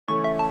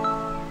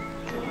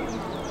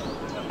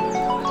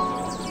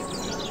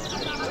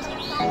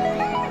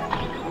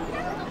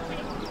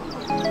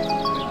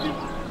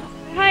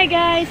Hi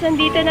guys!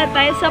 Nandito na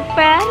tayo sa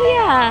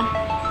Perya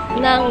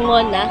ng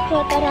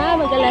Monaco. Tara,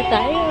 magala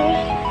tayo.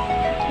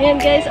 Ayan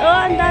guys.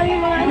 Oh, ang dami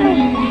mga ano.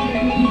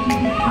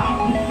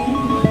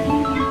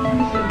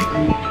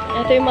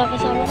 Ito yung mga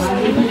kasama ko.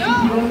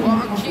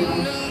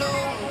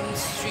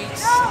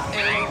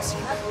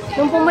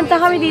 Nung pumunta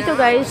kami dito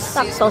guys,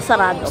 sakto,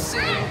 sarado.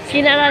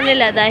 Sinara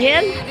nila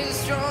dahil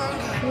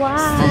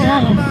wow!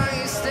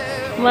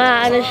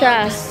 Ano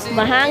siya,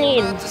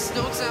 mahangin.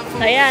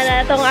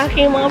 Ayan, itong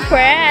aking mga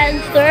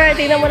friends. Sir,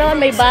 tingnan mo naman,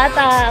 may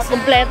bata.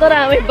 Kompleto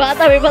na, may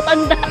bata, may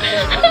batanda.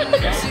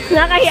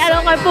 Nakahiya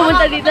naman kami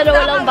pumunta dito na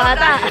walang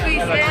bata.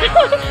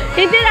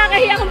 Hindi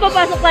nakahiya kung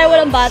papasok tayo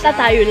walang bata,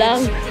 tayo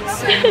lang.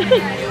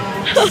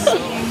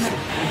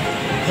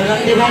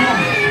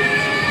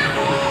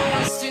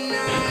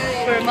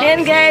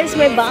 Ayan guys,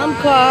 may bomb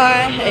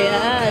car.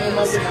 Ayan,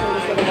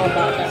 mag-gusto ng mga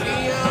bata.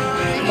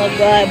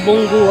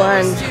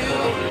 Mag-bungguan.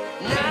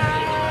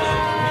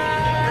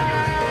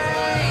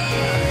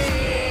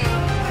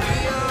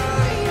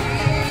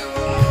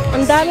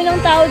 Ang dami ng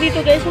tao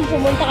dito guys kung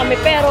pumunta kami,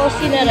 pero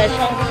sinara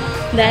siya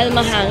dahil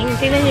mahangin.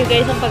 Tingnan nyo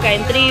guys ang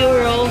pagkain, 3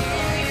 euro,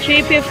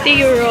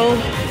 350 euro.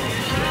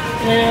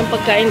 Ganyan ang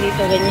pagkain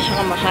dito, ganyan siya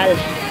kamahal.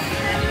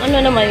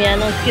 Ano naman yan,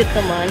 ang cute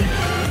naman.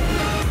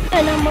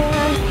 Yan ang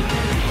mga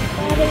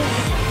Paris,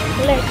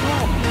 like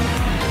that.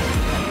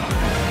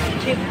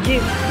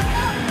 Jeep.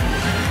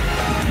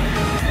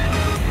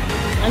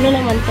 Ano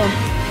naman to?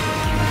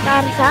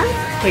 Tarsa?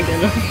 Ay,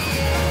 gano'n.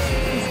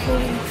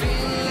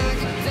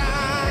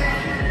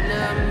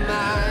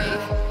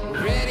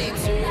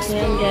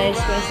 Ayan guys,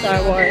 may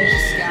Star Wars.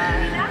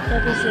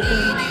 Tapos ito,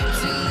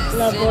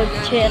 Labod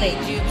Cherry.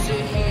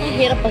 Ang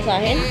hirap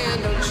pasahin.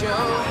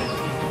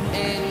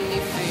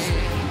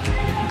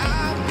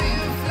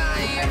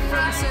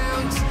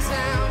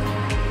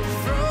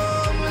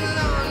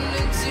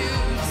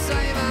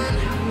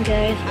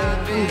 Guys, ang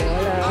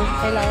bola.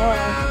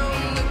 Kailangan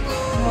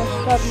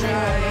stop na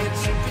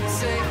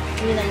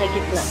hindi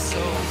nakagitna.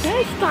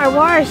 Guys, Star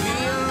Wars!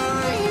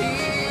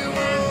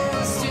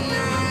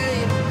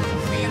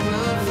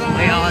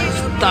 Ayan,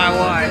 Star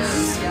Wars.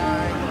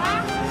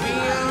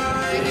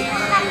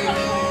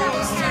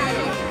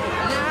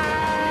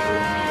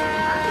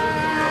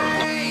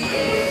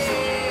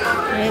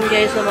 Ayan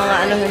guys, sa mga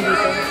ano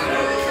dito.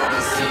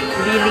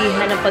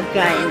 Bilihan ng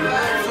pagkain.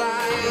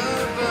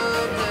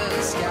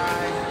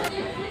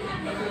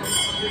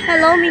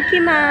 Hello,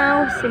 Mickey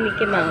Mouse. Si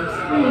Mickey Mouse.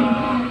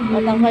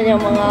 At ang kanyang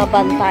mga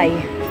bantay.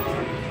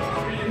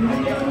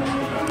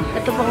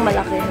 Ito pang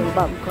malaki yung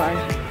bomb car.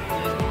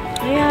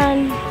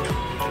 Ayan.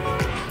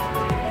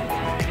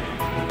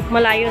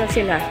 Malayo na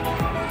sila.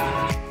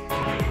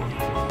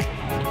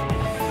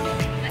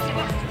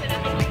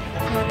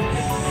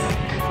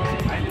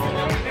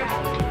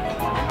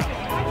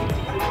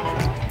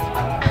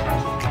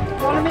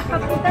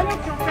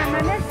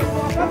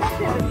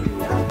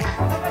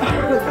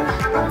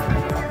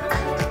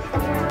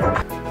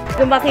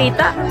 Hindi ko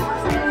makita.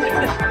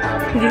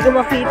 Hindi ko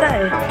makita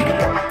eh.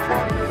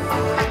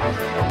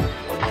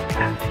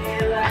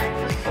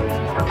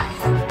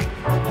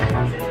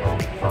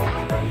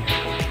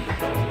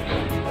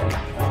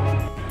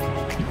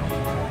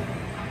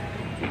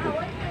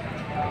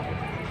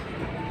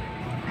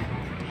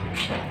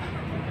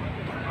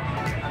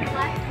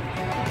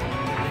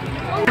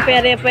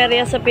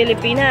 Perya-perya sa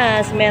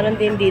Pilipinas, meron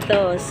din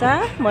dito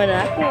sa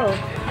Monaco.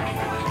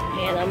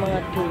 Ayan ang mga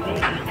tubig.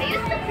 I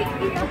used to pick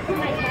it up with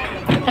my hand.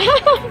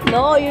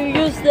 No, you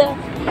use the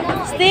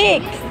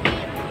sticks.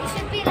 It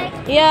should be like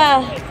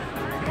Yeah.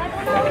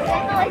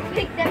 I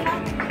picked them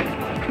up.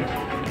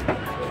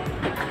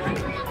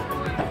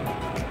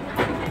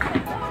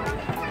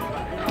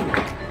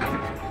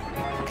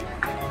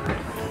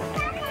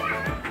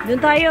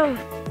 Doon tayo.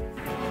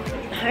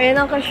 Ayan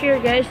ang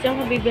cashier guys. Diyan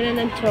ka bibili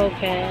ng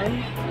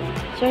token.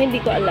 So,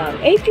 hindi ko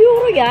alam. 8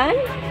 euro yan?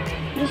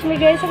 Diyos me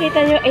guys,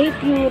 nakita nyo,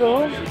 8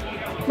 euro.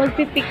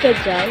 Magpipik ka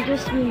dyan.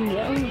 Diyos me,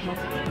 ang mahal.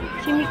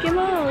 Si Mickey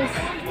Mouse.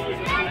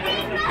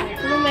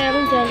 Ano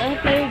meron dyan? Ah,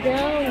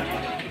 playground.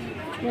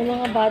 Ng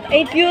mga bata.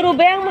 8 euro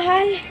ba ang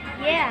mahal?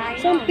 Yeah, I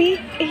know. Isang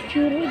pick?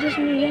 8 euro? Diyos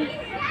me.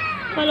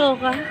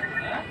 Kaloka.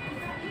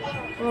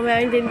 O,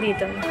 meron din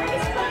dito.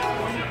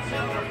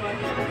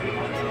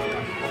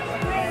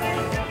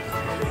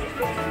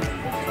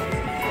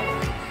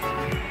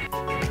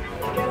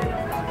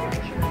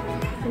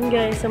 And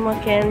guys, sa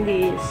mga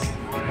candies,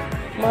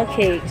 mga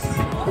cakes.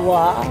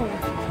 Wow!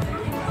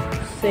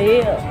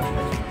 Sale!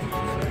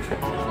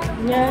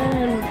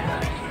 Yan!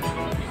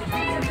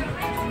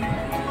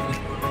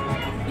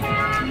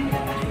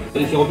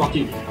 C'est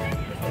reparti.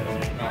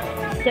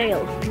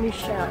 Sale!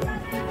 Michelle.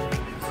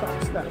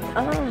 Socks na.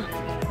 Ah!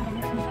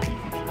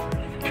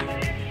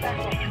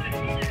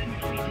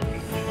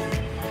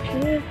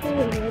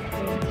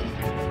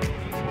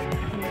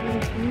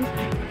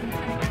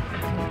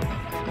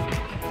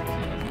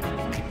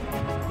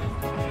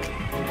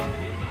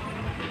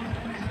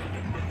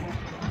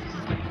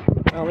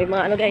 Oh, may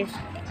mga ano guys.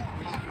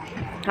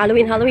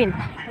 Halloween. Halloween.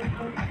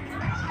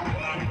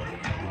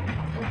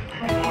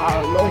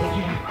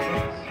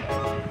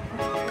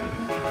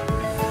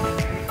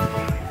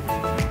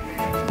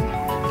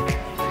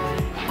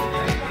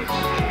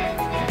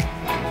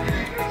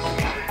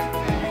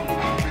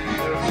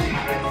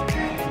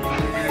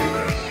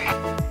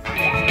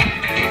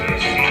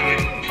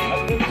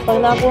 Pag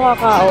nakuha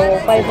ka,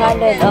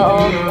 500,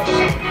 oo.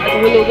 At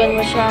hulugan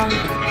mo siya.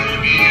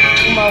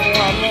 Kung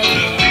makuha mo.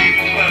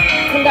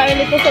 Ang dami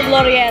nito sa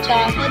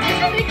Glorieta. Oh, this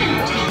one we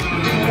can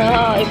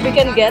do. If we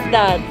can get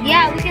that.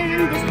 Yeah, we can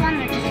do this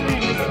one or this one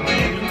or this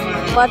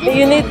one. But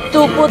you need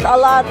to put a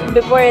lot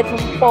before it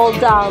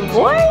falls down,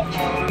 boy.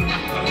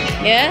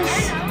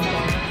 Yes?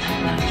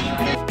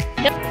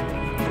 Yep.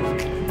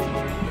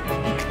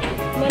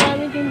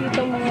 Marami din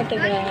dito mga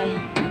taga-Italy.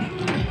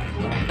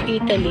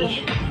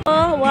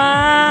 Oh,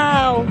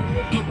 wow!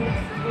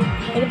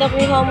 Pag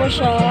nakuha mo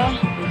siya,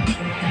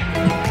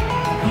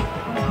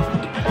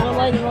 ito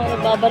naman yung mga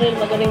nagbabaril,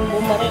 magaling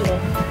bumaril,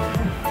 oh.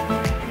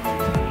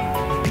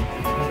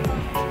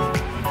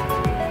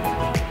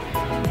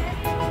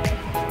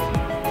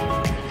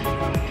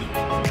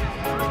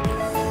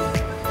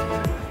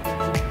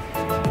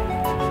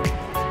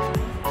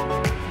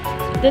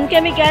 Doon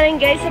kami galing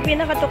guys sa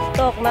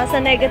pinakatuktok.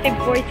 Nasa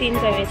 -14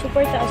 kami.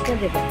 Super taas na,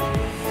 diba?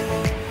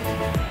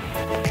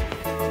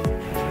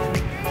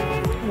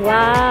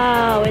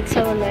 Wow! It's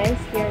so nice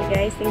here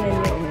guys. Tingnan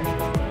nyo.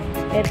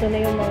 Ito na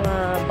yung mga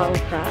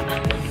bangka.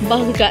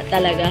 Bangka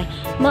talaga.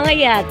 Mga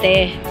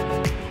yate.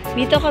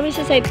 Dito kami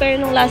sa side. Pero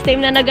nung last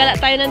time na nagala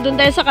tayo, nandun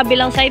tayo sa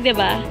kabilang side,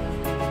 diba?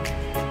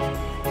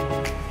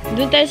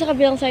 Doon tayo sa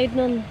kabilang side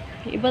nun.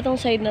 Iba tong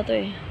side na to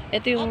eh.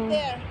 Ito yung...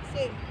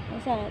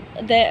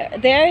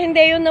 There,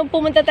 hindi yun nang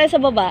pumunta tayo sa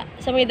baba,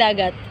 sa may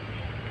dagat.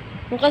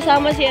 Yung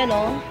kasama si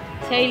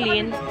si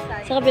Aileen,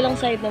 sa kabilang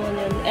side naman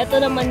yun. Ito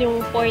naman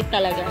yung port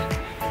talaga.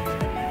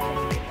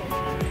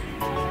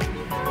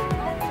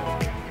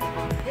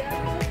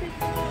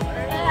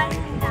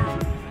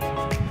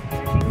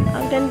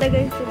 Ang ganda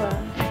guys, diba?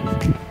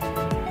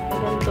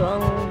 Ganito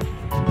ang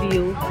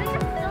view.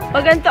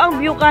 Pag ganito ang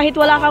view, kahit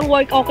wala kang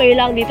work, okay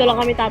lang. Dito lang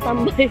kami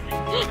tatambay.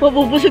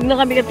 Mabubusog na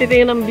kami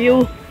katitingin ng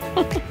view.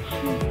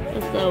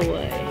 That's the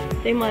way.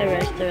 Ito yung mga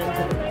restaurant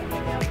sa baba.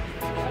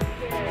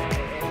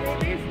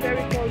 It's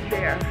very cold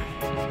there.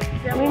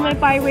 May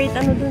pirate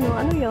dun, oh.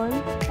 Ano yun?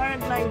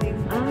 Paragliding.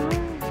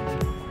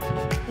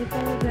 May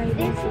paragliding.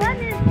 This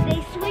one is, they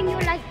swing you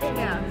like this.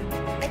 Yeah.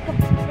 Like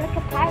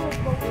a pirate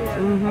boat.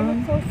 And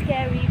it's so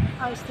scary.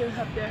 I still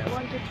have there.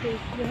 1, 2, 3.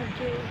 You have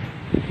 2.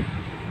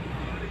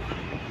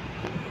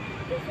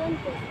 This one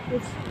is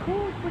It's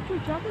cold. Put your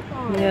jacket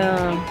on.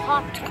 Yeah.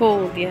 hot. It's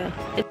cold, yeah.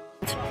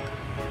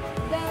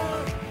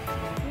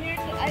 Near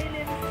the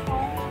island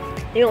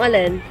home. Yung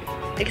alin?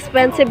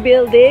 Expensive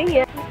building?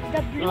 Yeah.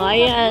 The blue, Oh,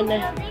 ayan. the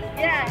blue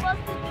building Yeah. is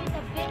supposed to be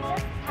the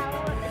biggest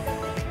tower,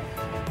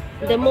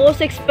 The most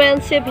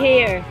expensive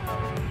here.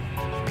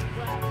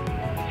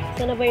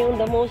 Sana ba yung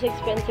the most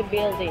expensive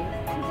building?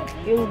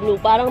 Yung blue.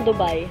 Parang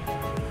Dubai.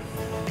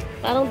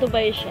 Parang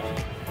Dubai siya.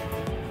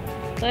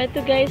 So,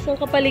 ito guys,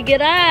 ang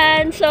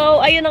kapaligiran.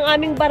 So, ayun ang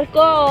aming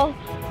barko.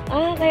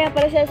 Kaya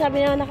pala sinasabi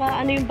niya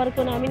ano yung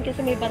barko namin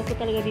kasi may barko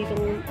talaga dito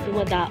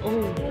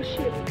dumadaong. Cruise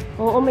ship.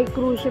 Oo, may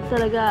cruise ship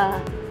talaga.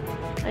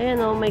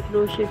 Ayan o, may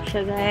cruise ship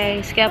siya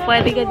guys. Kaya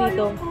pwede ka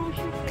dito.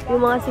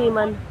 Yung mga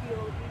seaman.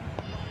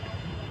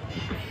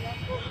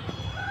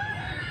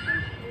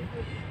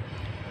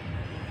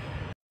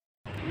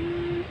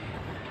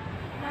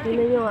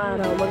 Tingnan yung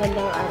araw.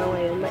 Magandang araw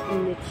ngayon.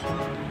 Mainit siya.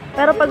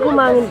 Pero pag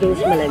humangin guys,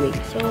 malamig.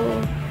 So,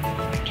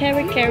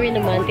 carry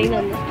naman.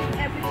 Tingnan mo.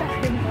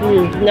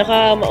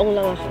 Nakamaong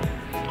lang ako.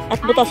 At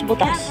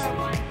butas-butas.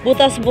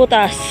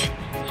 Butas-butas.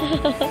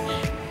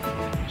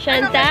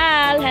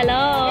 Chantal,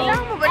 hello.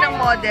 Kailangan mo ba ng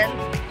model?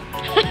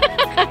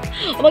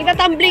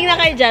 Magta-tumbling na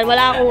kayo dyan.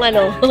 Wala akong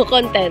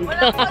content.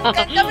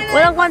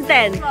 Walang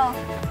content.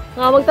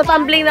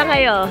 Magta-tumbling na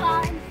kayo.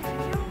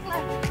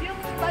 Yung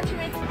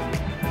batchmate.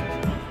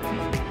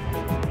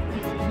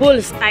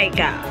 Bulls Eye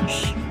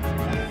Couch.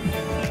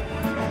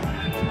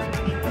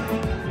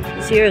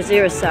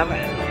 007.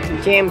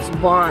 James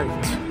Bond.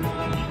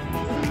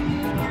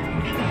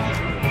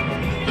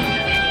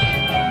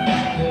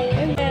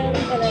 And then,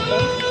 pala ito.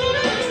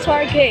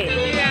 Stargate.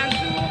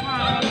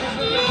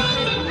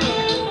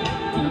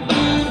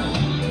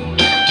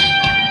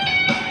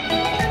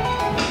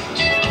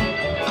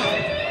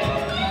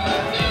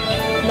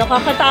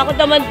 Nakakatakot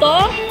naman to.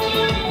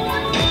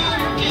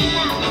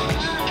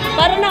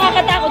 Parang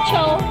nakakatakot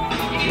siya, oh.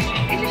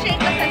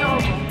 Isi-shake ka sa loob.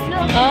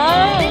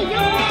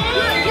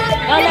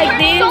 Like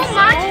this? So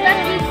much that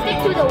you stick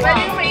to the Pwede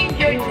wall. mo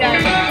ma-injured dyan.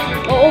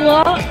 Oo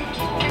nga.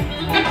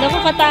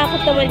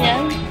 Nakakatakot naman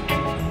yan.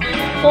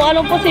 Kung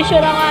anong posisyon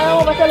ang araw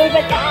mo, basta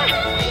lumipad ka.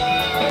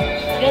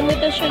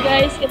 Ganito siya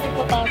guys, kapag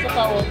papasok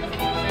ka, oh.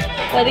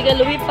 Pwede ka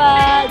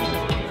lumipad.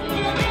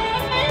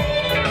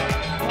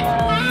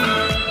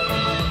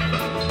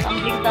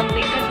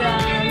 Tumbling ka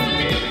dyan.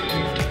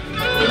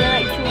 Yun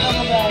na itsura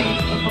mo guys,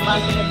 kung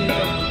papasok ka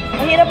dito.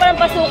 Ang hirap pa ng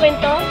pasukin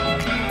to.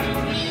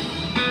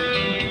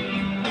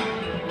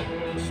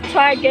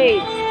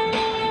 Stargate.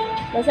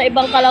 Nasa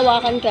ibang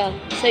kalawakan ka.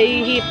 Sa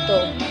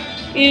Egypto.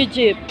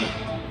 Egypt.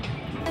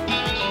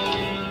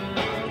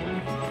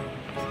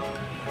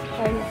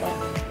 Carnival.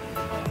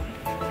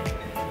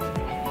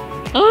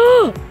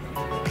 Aw,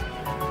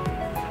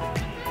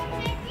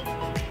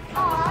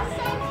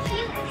 so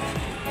cute.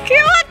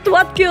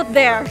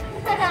 there.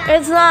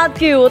 It's not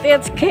cute.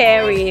 It's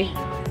scary.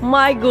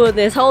 My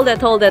goodness. Hold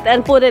it,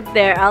 and put it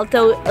there. I'll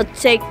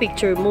take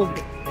picture. Move.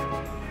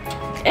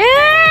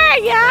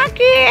 Eh,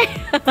 yucky!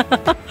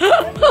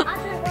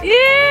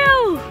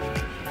 Ew!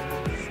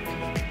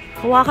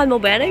 Hawakan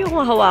mo ba? Ano yung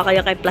hawakan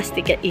niya kay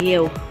plastic?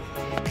 Ew.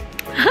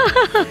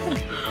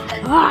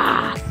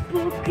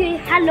 Spooky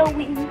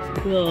Halloween.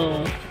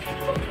 Oh.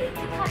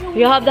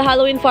 You have the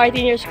Halloween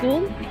party in your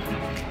school?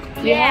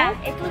 Yeah,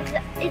 it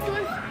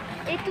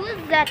was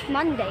that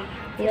Monday.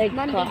 Like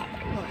Monday.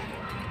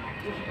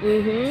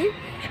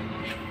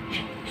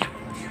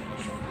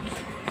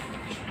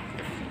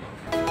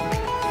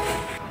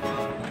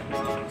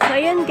 So,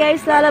 ayan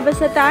guys,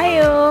 lalabas na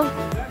tayo.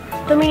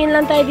 Tumingin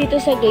lang tayo dito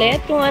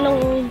saglit kung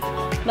anong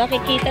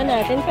makikita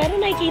natin. Pero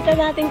nakikita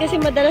natin kasi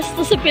madalas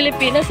ito sa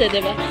Pilipinas eh,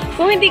 diba?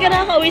 Kung hindi ka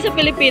nakaka-uwi sa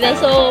Pilipinas,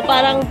 so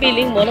parang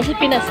feeling mo, nasa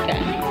Pinas ka.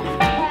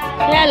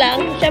 Kaya lang,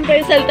 syempre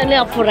yung salita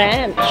nila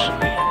French.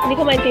 Hindi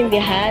ko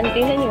maintindihan.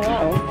 Tingnan nyo nga,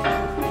 oh.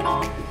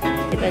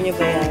 Kita nyo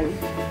ba yan?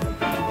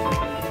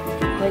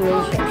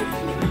 Ganyan siya.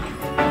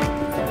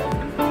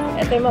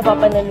 Ito yung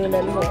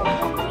mapapanalunan mo.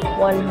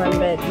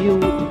 $100.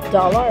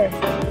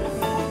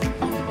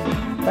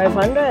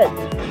 500.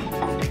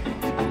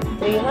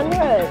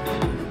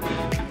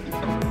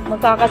 300.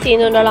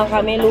 Magkakasino na lang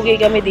kami. Lugi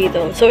kami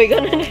dito. So,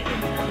 ganun.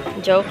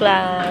 Joke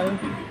lang.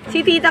 Si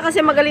tita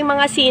kasi magaling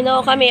mga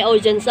sino. Kami,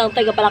 audience lang,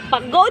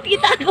 taga-palakpak. Go,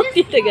 tita! Go,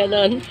 tita!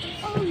 Ganon.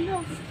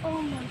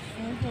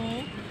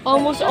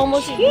 Almost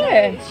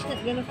here. It's not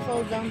gonna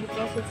fall down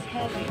because it's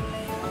heavy.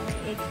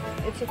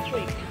 It's a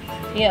trick.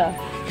 Yeah.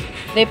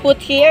 They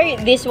put here,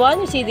 this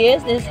one, you see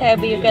this? This is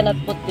heavy, you cannot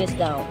put this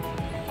down.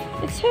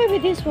 It's heavy,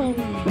 this one.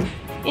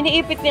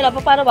 Iniipit nila pa,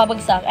 paano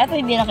babagsak? Eto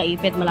hindi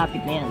nakaipit, malapit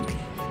na yan.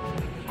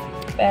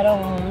 Pero,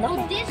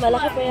 naku,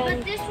 malaki pa yan.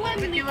 But this one,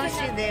 But you will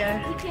see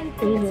there. we can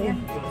put it.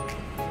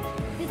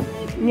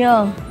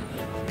 Yeah.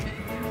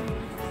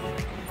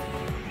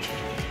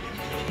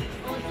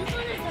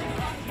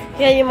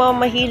 Yan yung mga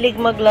mahilig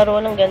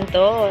maglaro ng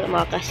ganito,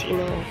 mga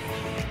casino.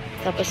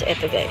 Tapos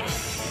eto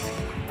guys.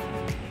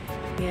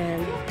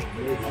 Yan.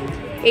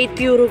 8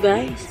 euro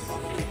guys.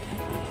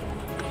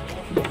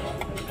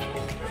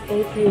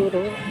 8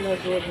 euro. My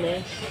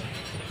goodness.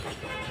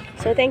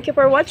 So thank you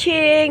for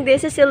watching.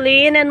 This is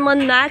Celine and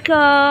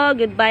Monaco.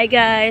 Goodbye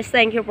guys.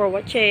 Thank you for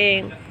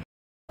watching.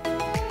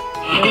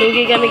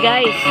 Nalugi kami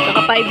guys.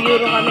 Naka 5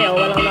 euro kami. Oh,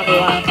 walang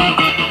nakuha.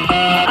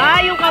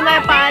 Ah, yung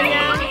kamay pa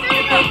niya.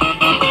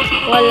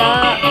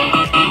 Wala.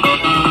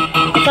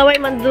 Saway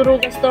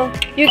mandurugas to.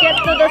 You get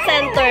to the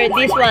center.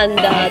 This one,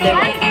 the other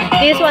one.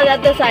 This one at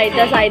the side,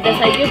 the side.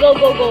 You go.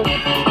 Go.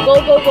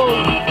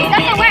 It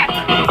doesn't work.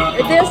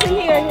 This in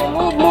here.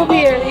 Move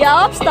here.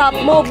 Yeah, up, stop.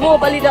 Move.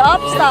 A little up,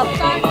 stop.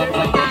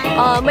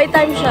 May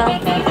time siya.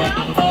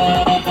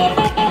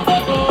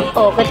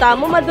 Oh, kita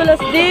mo madulas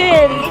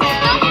din.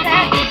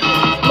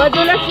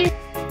 Madulas din.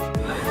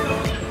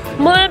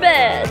 Move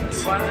it.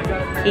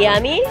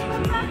 Yummy?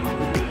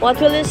 What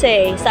will you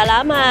say?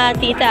 Salamat,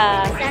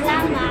 tita.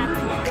 Salamat.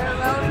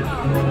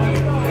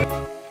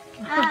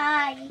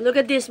 Hi. Look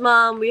at this,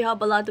 mom. We have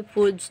a lot of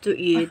foods to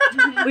eat.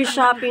 We're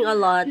shopping a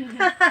lot.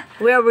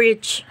 We're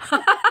rich.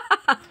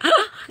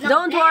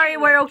 Don't worry,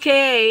 we're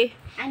okay.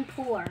 I'm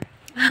poor.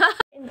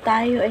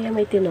 Tayo ay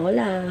may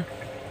tinola.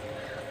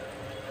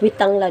 With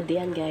tanglad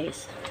yan,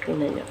 guys.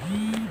 Tingnan nyo.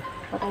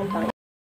 Patang